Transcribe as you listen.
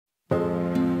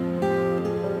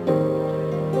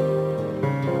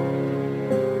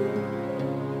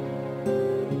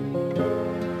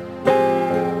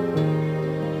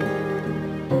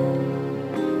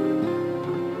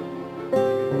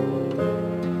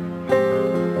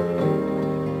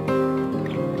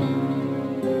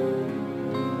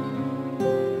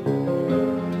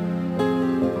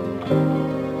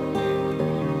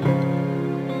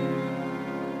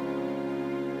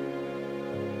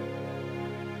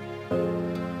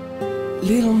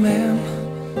Little man,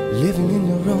 living in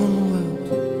your own world.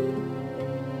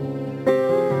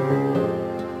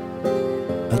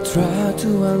 I try to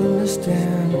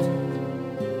understand,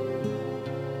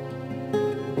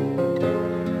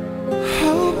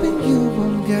 hoping you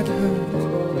won't get hurt.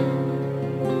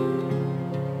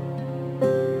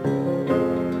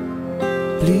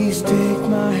 Please take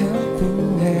my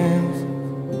helping hand.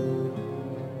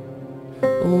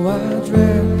 Oh, I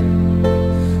dread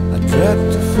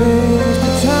to face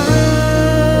the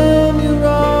time. You're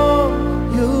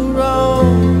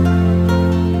wrong,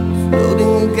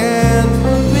 floating against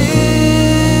the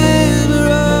river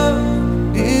of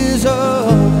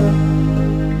disorder,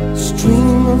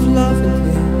 stream of love and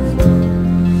hate,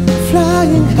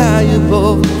 flying high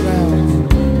above the ground.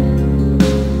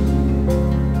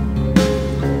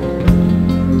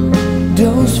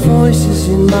 Those voices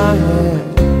in my head,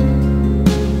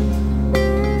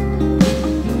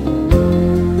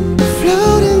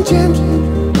 gently,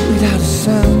 without a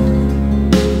sound.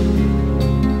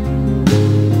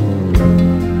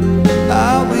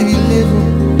 Are we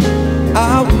living?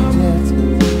 Are we dead?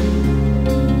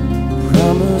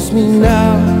 Promise me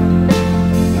now.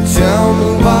 Tell me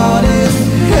what is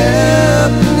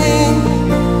happening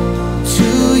to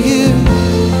you.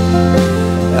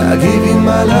 I give you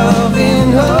my love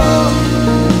in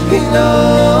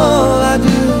all I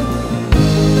do.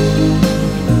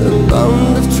 A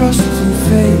bond of trust and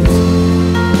faith.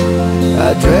 I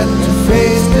dread to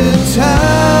face the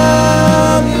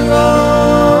time. You're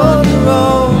on your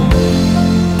own,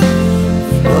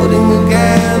 floating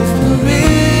against the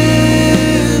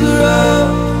river of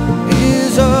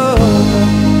disorder,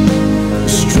 a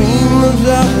stream of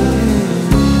love and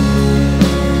hate.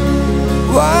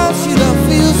 Why should I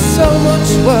feel so much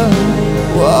worry?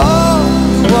 All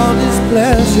you want is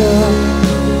pleasure.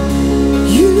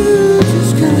 You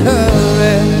just can't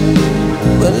hurry,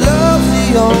 but love's the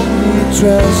only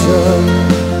treasure.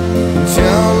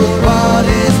 Tell me what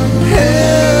is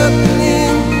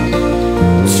happening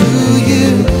to you.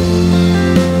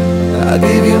 I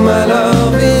give you my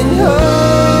love in all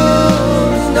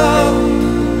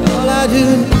I do.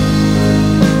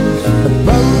 A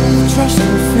bond of trust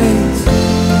and faith.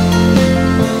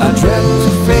 I dread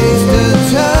to face the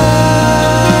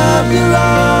time. You're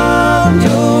on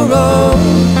your own,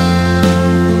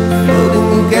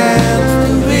 floating against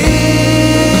the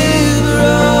river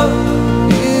of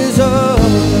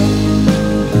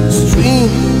disorder, stream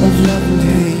of love and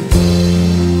hate.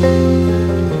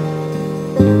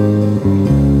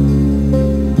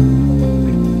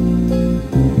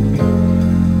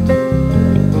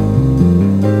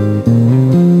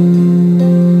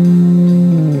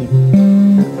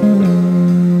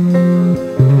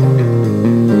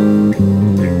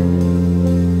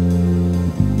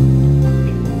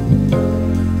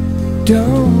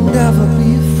 Don't ever be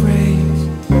afraid.